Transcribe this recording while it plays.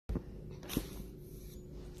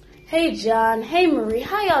Hey John, hey Marie,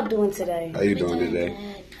 how y'all doing today? How you doing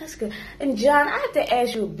today? That's good. And John, I have to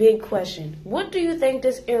ask you a big question. What do you think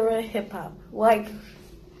this era of hip hop, like,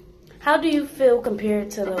 how do you feel compared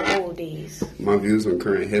to the old days? My views on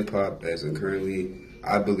current hip hop, as in currently,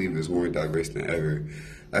 I believe is more diverse than ever.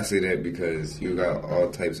 I say that because you got all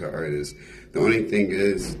types of artists. The only thing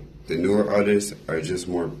is, the newer artists are just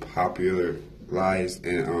more popularized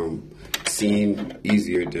and seen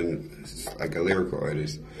easier than like a lyrical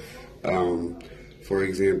artist. For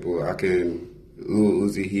example, Lil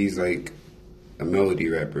Uzi, he's like a melody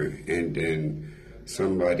rapper, and then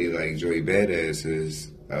somebody like Joey Badass is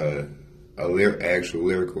actual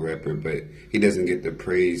lyrical rapper, but he doesn't get the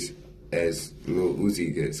praise as Lil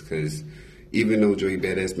Uzi gets, because even though Joey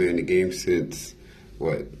Badass been in the game since,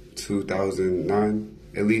 2009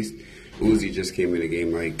 at least, Uzi just came in the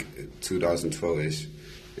game like 2012-ish,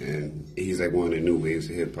 and he's like one of the new waves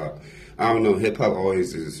of hip-hop. I don't know, hip-hop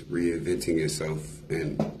always is reinventing itself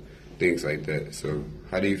and things like that. So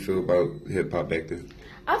how do you feel about hip-hop back then?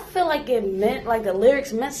 I feel like it meant, like the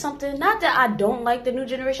lyrics meant something. Not that I don't like the new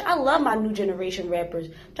generation. I love my new generation rappers.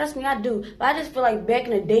 Trust me, I do. But I just feel like back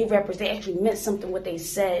in the day rappers, they actually meant something what they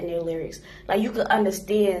said in their lyrics. Like you could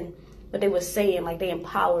understand what they were saying, like their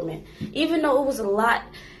empowerment. Even though it was a lot,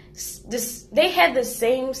 they had the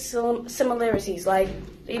same similarities. Like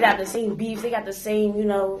they got the same beefs, they got the same,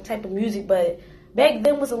 type of music. But back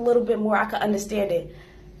then was a little bit more, I could understand it.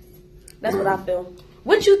 That's what I feel.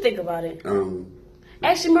 What you think about it?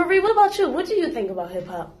 Actually, Marie, what about you? What do you think about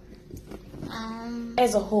hip-hop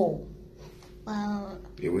as a whole? Well...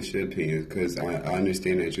 Yeah, what's your opinion? Because I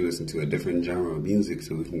understand that you listen to a different genre of music,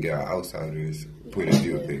 so we can get our outsiders' point of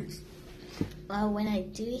view of things. Well, when I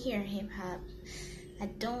do hear hip-hop, I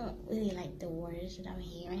don't really like the words that I'm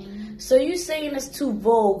hearing. So you saying it's too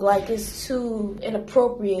vogue, like it's too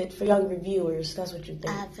inappropriate for younger viewers? That's what you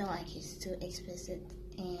think? I feel like it's too explicit,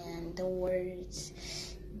 and the words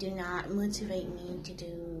do not motivate me to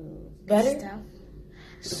do better stuff.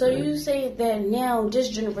 So you say that now this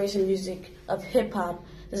generation music of hip hop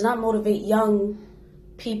does not motivate young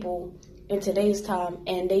people in today's time,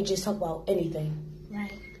 and they just talk about anything.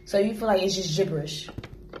 Right. So you feel like it's just gibberish.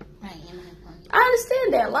 Right. In my point. I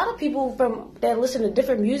understand that. A lot of people that listen to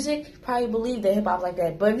different music probably believe that hip hop's like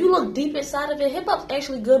that. But if you look deep inside of it, hip hop's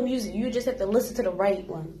actually good music. You just have to listen to the right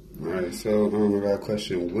one. Alright, so I got a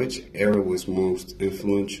question. Which era was most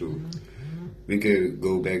influential? We could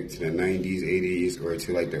go back to the 90s, 80s, or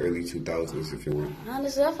to like the early 2000s if you want.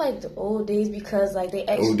 Honestly, I feel like the old days because like they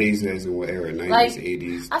actually... Old days as in what era? 90s, like,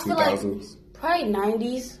 80s, I 2000s? feel like probably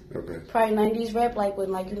 90s. Okay. Probably 90s rap, like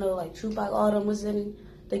when like Tupac, all them was in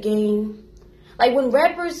the game. Like when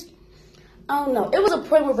rappers, I don't know. It was a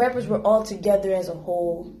point where rappers were all together as a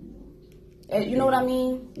whole. You know what I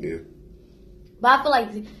mean? Yeah. But I feel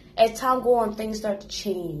like as time go on, things start to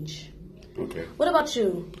change. Okay. What about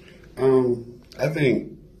you? I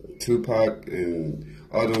think Tupac and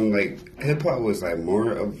all them, like, hip-hop was, like,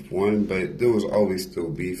 more of one, but there was always still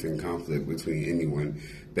beef and conflict between anyone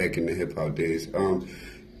back in the hip-hop days.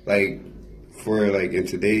 Like, for, like, in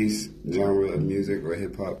today's genre of music or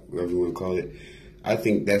hip-hop, whatever you want to call it, I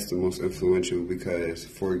think that's the most influential because,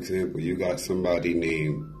 for example, you got somebody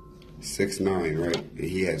named 6ix9ine, right?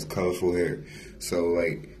 He has colorful hair. So,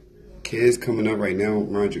 like, kids coming up right now,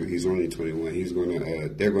 mind you, he's only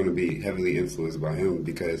 21. They're gonna be heavily influenced by him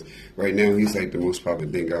because right now he's like the most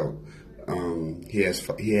popular thing out. He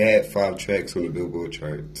had 5 tracks on the Billboard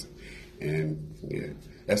charts, and yeah,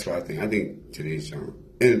 that's what I think. I think today's genre,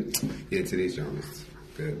 today's genre is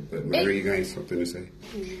good. But Marie, you got something to say?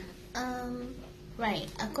 Right.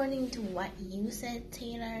 According to what you said,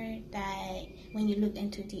 Taylor, that when you look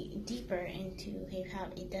into deeper into hip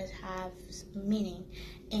hop, it does have meaning,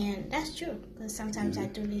 and that's true. Because sometimes I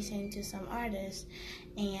do listen to some artists,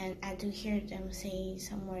 and I do hear them say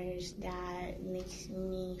some words that makes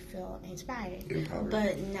me feel inspired,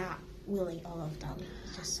 but not really all of them.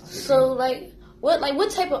 So like.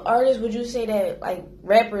 What type of artists would you say that, like,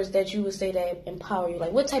 rappers that you would say that empower you?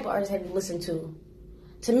 Like, what type of artists have you listened to?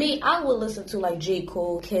 To me, I would listen to, like, J.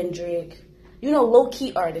 Cole, Kendrick,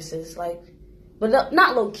 low-key artists, like, but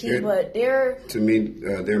not low-key, but they're... To me,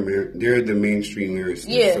 they're the mainstream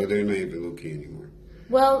lyricists, so they're not even low-key anymore.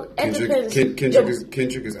 Well, it depends.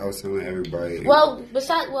 Kendrick is outselling everybody. Well,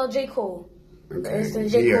 J. Cole. Okay.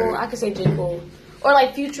 J. Cole, I could say J. Cole. Or,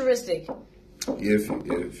 like, Futuristic. Yeah,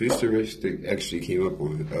 Futuristic actually came up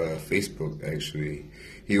on Facebook. Actually,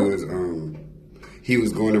 he was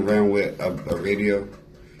going around with a radio.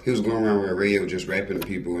 He was going around with a radio, just rapping to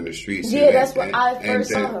people in the streets. Yeah, that's what I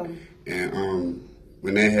first saw him. And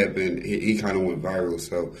when that happened, he kind of went viral.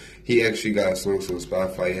 So he actually got songs on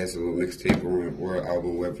Spotify. He has a little mixtape or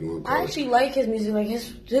album, whatever you want to call it. I actually like his music. Like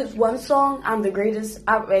his one song, "I'm the Greatest."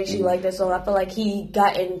 I actually like that song. I feel like he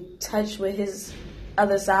got in touch with his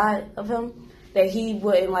other side of him that he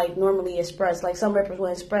wouldn't like normally express. Like some rappers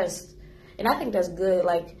wouldn't express, and I think that's good.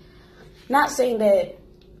 Like, not saying that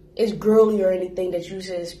it's girly or anything that you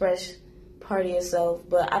should express part of yourself,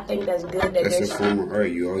 but I think that's good. That's a form of art.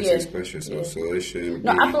 You always express yourself, so it shouldn't.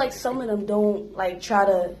 No, I feel like some of them don't like try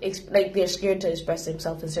to like they're scared to express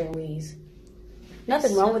themselves in certain ways.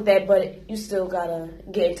 Nothing wrong with that, but you still gotta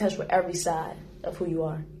get in touch with every side of who you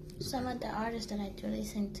are. Some of the artists that I do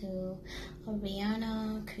listen to are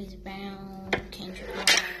Rihanna, Chris Brown, Kendrick Lamar.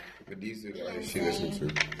 But these are the artists you listen to.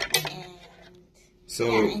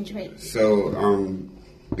 And Drake. So,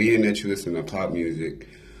 being that you listen to pop music,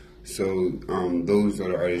 so those are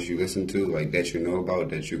the artists you listen to, like that you know about,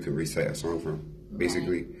 that you can recite a song from,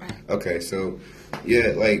 basically. Right. Okay, so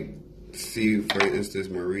yeah, like see for instance,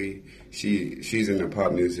 Marie, she's in the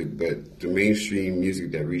pop music, but the mainstream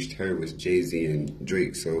music that reached her was Jay-Z and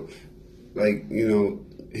Drake. So, like, you know,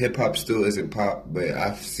 hip hop still isn't pop, but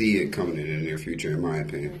I see it coming in the near future, in my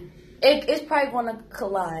opinion. It's probably going to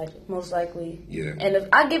collide, most likely. Yeah. And if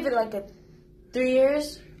I give it like 3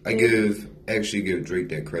 years. I actually give Drake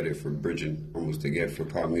that credit for bridging almost the gap for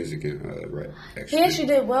pop music and rap. He actually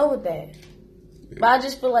did well with that. Yeah. But I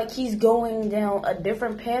just feel like he's going down a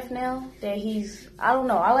different path now that I don't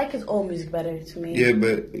know. I like his old music better to me. Yeah,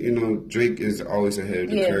 but, you know, Drake is always ahead of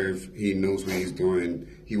the curve. He knows what he's doing.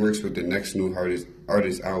 He works with the next new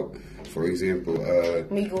artist out. For example,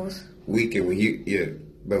 Migos. Weeknd,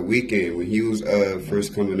 when he was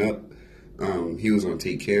first coming up, he was on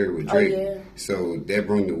Take Care with Drake. Oh, yeah. So that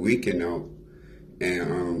brought the Weeknd out,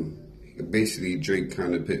 and basically Drake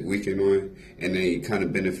kind of put Weeknd on, and they kind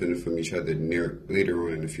of benefited from each other later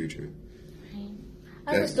on in the future.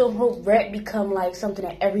 I just don't hope rap become like something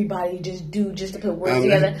that everybody just do just to put words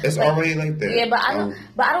together. It's like, already like that. Yeah, but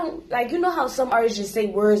I don't like, you know how some artists just say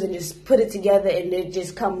words and just put it together and it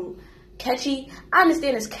just come catchy. I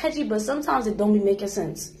understand it's catchy, but sometimes it don't be making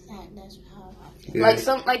sense. That's how I feel.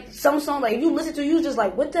 Yeah. Like some song, like if you listen to, you just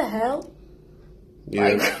like, what the hell?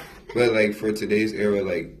 Yeah, but like for today's era,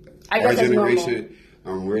 like our generation,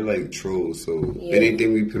 we're like trolls. So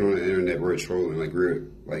anything we put on the internet, we're trolling. Like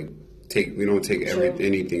we don't take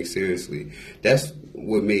anything seriously. That's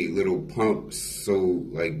what made Lil Pump so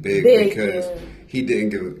like big because he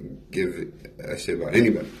didn't give a shit about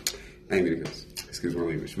anybody. I ain't gonna cuss. Excuse my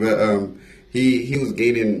language, but he was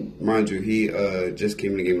gaining. Mind you, he just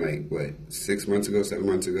came in the game like 7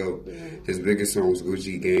 months ago. Yeah. His biggest song was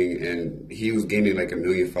Gucci Gang, and he was gaining like 1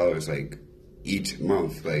 million followers like each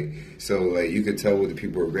month. Like so, like you could tell what the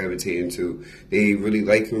people were gravitating to. They really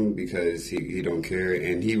like him because he don't care,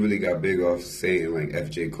 and he really got big off saying like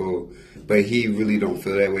FJ Cole, but he really don't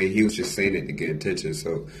feel that way. He was just saying it to get attention.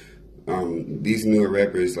 So. These newer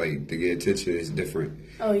rappers, like, to get attention is different.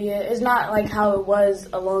 Oh, yeah. It's not like how it was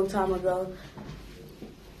a long time ago.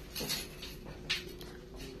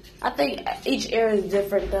 I think each era is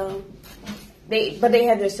different, though. But they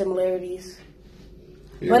have their similarities.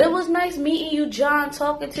 Yeah. But it was nice meeting you, John,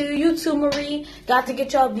 talking to you too, Marie. Got to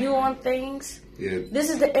get y'all view on things. Yeah. This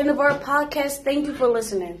is the end of our podcast. Thank you for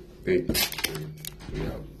listening. Thank you.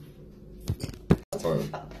 Yeah.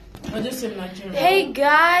 Hey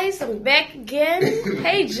guys, I'm back again.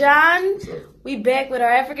 Hey John, we back with our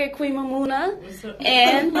African Queen Mamuna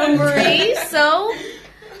and Marie. So,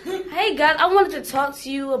 hey guys, I wanted to talk to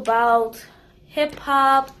you about hip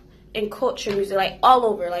hop and culture music, like all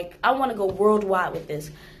over. Like I want to go worldwide with this.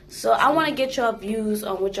 So I want to get y'all views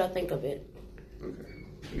on what y'all think of it.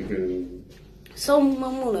 Okay. So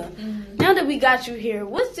Mamuna, now that we got you here,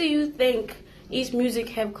 what do you think each music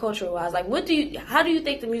have culture-wise? Like, how do you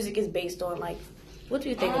think the music is based on? Like, what do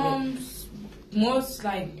you think of it? Most,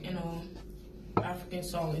 like, African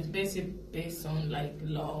song is basically based on, like,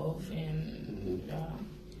 love and,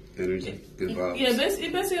 energy, good vibes. Yeah, it's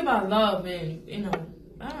basically about love and,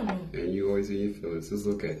 I don't know. And you always in your feelings. It's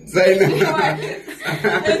okay. It's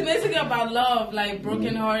basically about love, like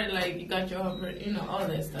broken heart, like you got your heart, all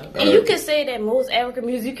that stuff. And you can say that most African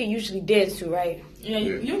music you can usually dance to, right? Yeah,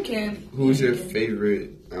 you can. Who's your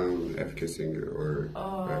favorite African singer or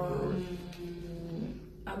rapper?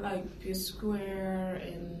 I like P Square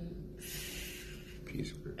and P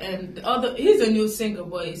Square. And he's a new singer,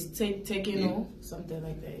 but he's taking on something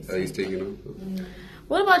like that. He's taking on. Mm-hmm.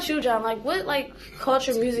 What about you, John? Like, what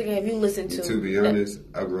culture music have you listened to? To be honest,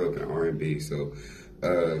 I grew up in R&B. So,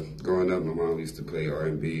 growing up, my mom used to play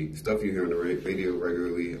R&B stuff you hear on the radio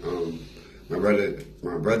regularly. My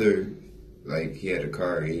brother like he had a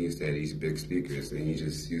car and he used to have these big speakers and he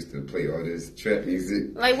just used to play all this trap music.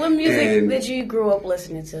 Like, what music And, did you grow up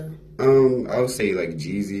listening to? I would say like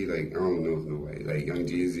Jeezy, like I don't know if nobody like Young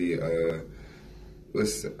Jeezy.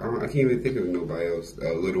 I can't even think of nobody else.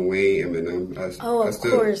 Lil Wayne, Eminem.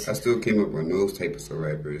 Course. I still came up on those types of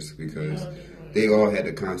rappers because they all had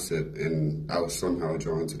a concept, and I was somehow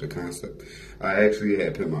drawn to the concept. I actually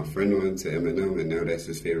had put my friend on to Eminem, and now that's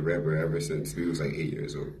his favorite rapper ever since he was like 8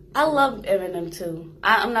 years old. I love Eminem too.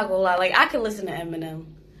 I'm not gonna lie. Like, I can listen to Eminem.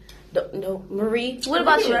 No, Marie. What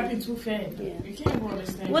about you? Rapping too fast. Yeah. You can't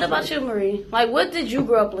understand. What about you, Marie? Like, what did you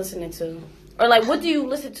grow up listening to? Or, like, what do you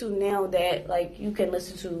listen to now that, like, you can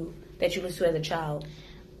listen to, that you listened to as a child?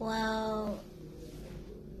 Well,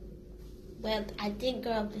 I did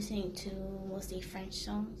grow up listening to mostly French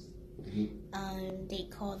songs. Mm-hmm. They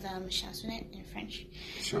call them chansonnettes in French.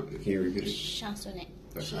 Can you repeat it?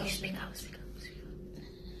 Chansonnettes. Speak up.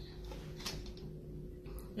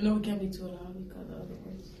 You know, we can't be too loud because of other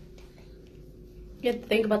words. You have to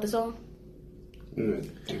think about the song? Yeah.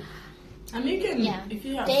 I mean, you can, Yeah, if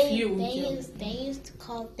you have they few,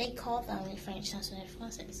 they call them in French chansonnettes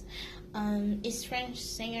françaises. It's French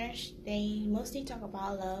singers. They mostly talk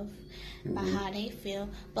about love, about how they feel.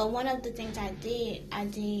 But one of the things I did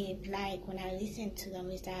like when I listened to them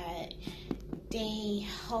is that they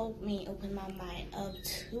helped me open my mind up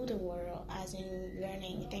to the world, as in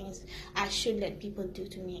learning things I should let people do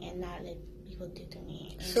to me and not let people do to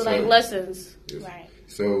me. So, like, lessons. Yes. Right.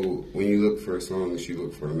 So when you look for songs, you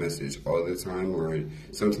look for a message all the time, or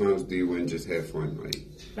sometimes do you want to just have fun? Like,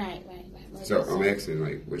 Right. so I'm asking,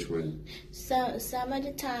 like, which one? So some of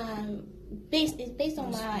the time, it's based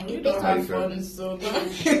on my you it's don't based have on fun, so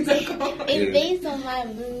it's based on my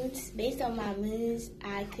moods. Based on my moods,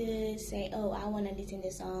 I could say, "Oh, I want to listen to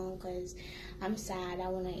this song because I'm sad. I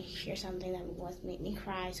want to hear something that wants to make me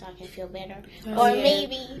cry, so I can feel better." Or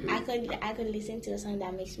maybe I could listen to a song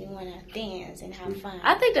that makes me want to dance and have fun.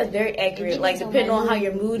 I think that's very accurate. Like, depending on how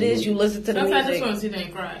your mood is, you listen to the sometimes I just music. want to sit there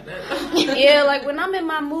and cry. Yeah, like, when I'm in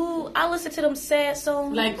my mood, I listen to them sad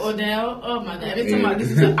songs. Like Odell, oh my god! Every time I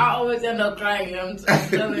listen to, I always end up crying. I'm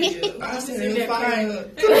telling you, I sit there crying.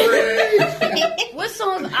 What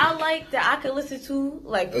songs I like that I could listen to,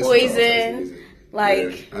 like That's Poison, music.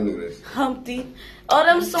 like Yeah, I know this. Humpty, all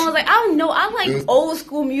them songs. Like, I don't know, I like old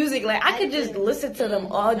school music. Like, I could just listen to them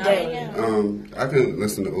all day. I can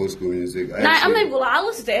listen to old school music. Nah, I'm not even gonna lie, I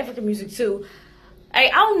listen to African music too.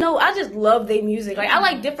 Like, I don't know, I just love their music. Like, I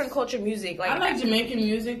like different culture music. Like, I like Jamaican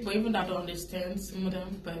music, but even though I don't understand some of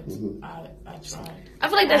them, but I try. I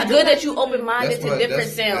feel like that's good that you open minded to different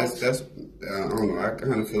sounds. That's I don't know. I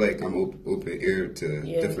kind of feel like I'm open ear to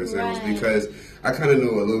different sounds Right. because I kind of know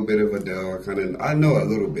a little bit of Adele. I know a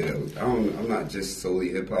little bit of. I'm not just solely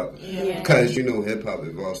hip hop because hip hop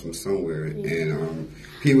evolves from somewhere, and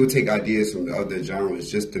people take ideas from the other genres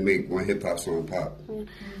just to make one hip hop song pop.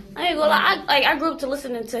 I ain't gonna lie, I grew up to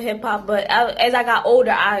listening to hip hop, but as I got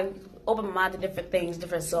older, I opened my mind to different things,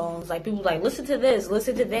 different songs. Like, people like, listen to this,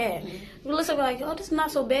 listen to that. You listen, like, oh, this is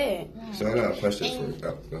not so bad. So I got a question for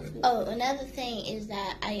you. Oh, go ahead. Oh, another thing is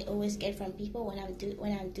that I always get from people when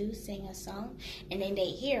I do sing a song, and then they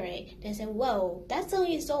hear it, they say, "Whoa, that song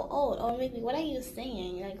is so old," or maybe, "What are you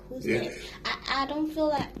singing? Like, who's this?" I don't feel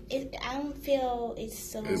like it. I don't feel it's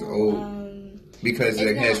so It's old. Because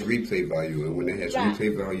it has replay value, and when it has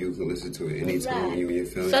replay value, you can listen to it anytime when you're in your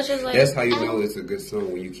feelings. Such as, like, that's how you know it's a good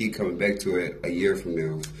song, when you keep coming back to it a year from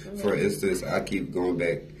now. For instance, I keep going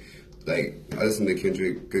back. Like, I listened to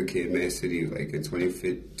Kendrick, Good Kid, Mad City, like in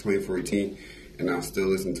 2014, and I still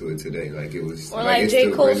listen to it today. Like, it was. Or like it's J.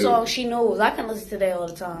 still Cole brand new. song, She Knows. I can listen to that all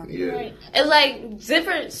the time. Yeah. It's like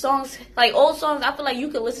different songs, like old songs. I feel like you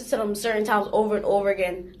could listen to them certain times over and over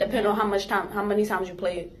again, depending on how many times you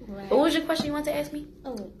play it. Right. What was your question you wanted to ask me?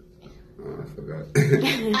 Oh, I forgot.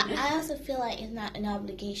 I also feel like it's not an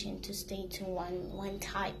obligation to stay to one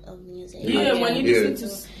type of music. Yeah, when you Yeah. listen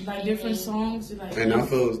to like different songs, like And I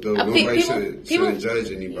feel as though nobody shouldn't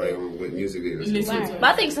judge anybody on what music they listen to. listen to. But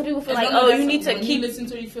I think some people feel As like, long oh, as you need to when keep. you listen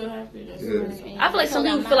to it, you feel happy. That's Yeah. I feel like some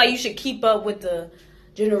people feel like you should keep up with the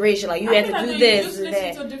generation. Like, you have to do this and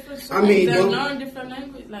that. To different songs. I mean, they don't- learn different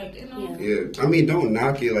language, like Yeah, I mean, don't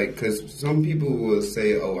knock it, like, because some people will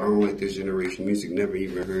say, "Oh, I don't like this generation music." Never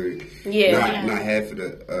even heard, not half of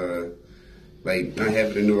the, not half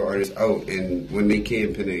of the newer artists out. And when they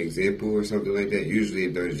can't put an example or something like that, usually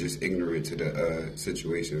they're just ignorant to the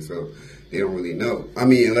situation, so they don't really know. I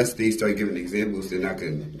mean, unless they start giving examples, then I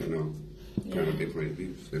can, kind of their point of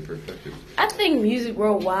view, their perspective. I think music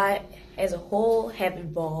worldwide as a whole have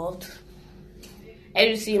evolved. As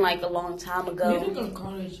you seen, like, a long time ago. music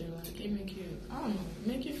encourage you, like it make you, I don't know,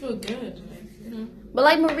 make you feel good. Like, But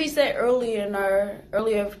like Marie said earlier in our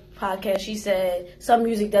earlier podcast, she said some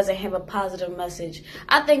music doesn't have a positive message.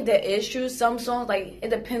 I think that is true. Some songs, like,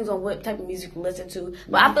 it depends on what type of music you listen to.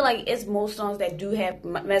 But I feel like it's most songs that do have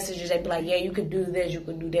messages that be like, yeah, you could do this, you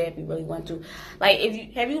could do that if you really want to. Like,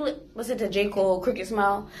 have you listened to J. Cole, Cricket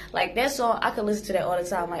Smile? Like, that song, I could listen to that all the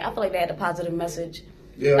time. Like, I feel like that had a positive message.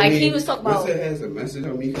 Yeah, like, I mean, he was talking about. Once it has a message, I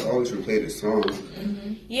mean, you can always replay the song.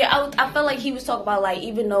 Yeah, I felt like he was talking about, like,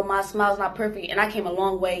 even though my smile's not perfect and I came a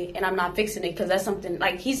long way and I'm not fixing it, because that's something,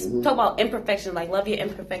 like, he's talking about imperfections, like, love your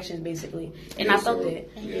imperfections, basically. And yeah, I felt so, that.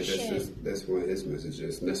 Yeah, that's one of his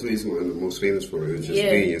messages. And that's what he's one of the most famous for, is just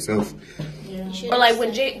being yourself. Or, like,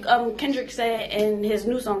 when Kendrick said in his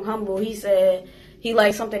new song, Humble, he said he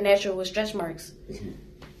likes something natural with stretch marks.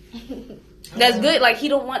 That's good. Like, he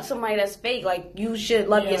don't want somebody that's fake. Like, you should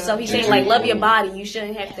love yourself. He's saying, like, love your body. You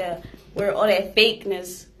shouldn't have to wear all that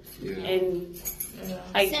fakeness. And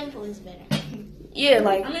like, simple is better. Yeah,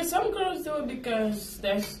 like, I mean, some girls do it because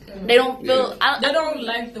that's they don't feel. They don't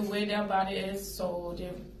like the way their body is, so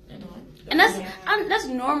they, you know. And that's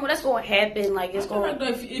normal. That's gonna happen. Like, it's going.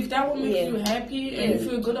 If that will make you happy and you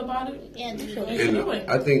feel good about it, and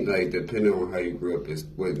I think, like, depending on how you grew up is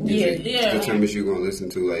what music determines you're gonna listen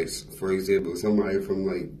to. Like, for example, somebody from,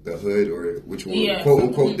 like, the hood, or which one, quote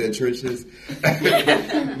unquote, their trenches.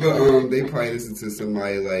 But they probably listen to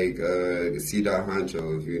somebody like C. Dot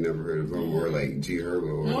Honcho, if you never heard of him, or like G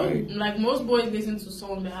Herbo. Or like most boys listen to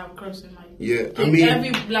songs that have cursing. Like, I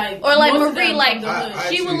mean, or like Marie, like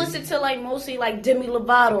she would listen to, like, mostly like Demi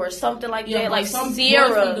Lovato or something like that, like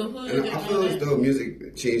Sierra. And I feel as though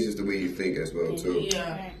music changes the way you think as well too.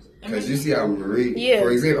 Yeah. Because you see how Marie,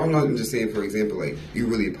 for example, I'm not just saying, for example, like, you're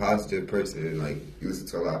really a positive person and, like, you listen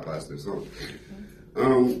to a lot of positive songs.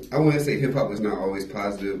 I wouldn't say hip hop is not always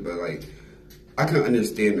positive, but, like, I can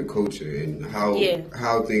understand the culture and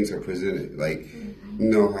how things are presented. Like, you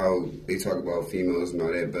know how they talk about females and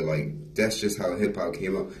all that, but, like, that's just how hip hop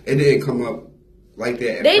came up. It didn't come up like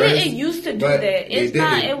that at They first, didn't used to do that. It's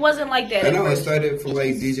not. It wasn't like that. I know it started from,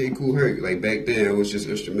 like, DJ Kool Herc. Like, back then, it was just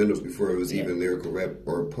instrumentals before it was even lyrical rap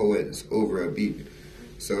or poets over a beat.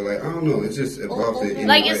 So, like, I don't know. It's just evolved.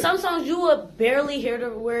 Like, in some songs, you would barely hear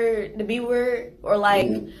the B word, or like.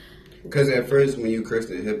 Because at first, when you cursed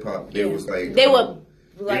in hip hop, it was like they would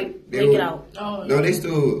like bleep it out. No, they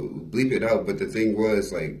still bleep it out. But the thing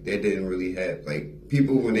was, like, they didn't really have, like,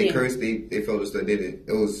 people when they cursed, they felt as though they didn't.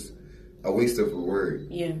 It was a waste of a word.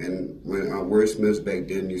 Yeah. And when wordsmiths back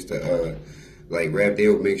then used to like rap, they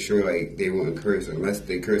would make sure, like, they wouldn't curse unless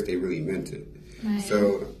they cursed, they really meant it. Right.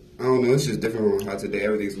 So I don't know. It's just different on how today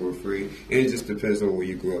everything's more free, and it just depends on where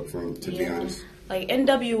you grew up from. To be honest. Like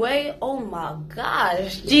NWA, oh my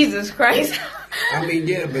gosh, Jesus Christ! I mean,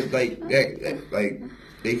 yeah, but like that, like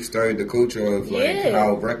they started the culture of like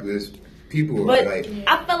how reckless people but like.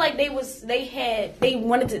 I felt like they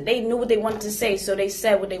knew what they wanted to say, so they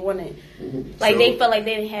said what they wanted. Like, so, they felt like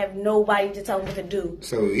they didn't have nobody to tell them what to do.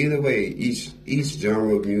 So either way, each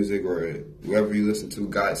genre of music or whoever you listen to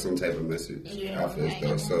got some type of message. I feel as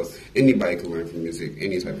though. So anybody can learn from music,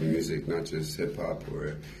 any type of music, not just hip hop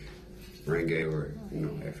or reggae or, you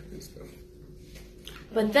know, African stuff.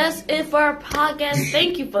 But that's it for our podcast.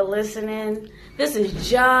 Thank you for listening. This is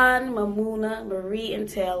John, Mamuna, Marie, and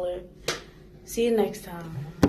Taylor. See you next time.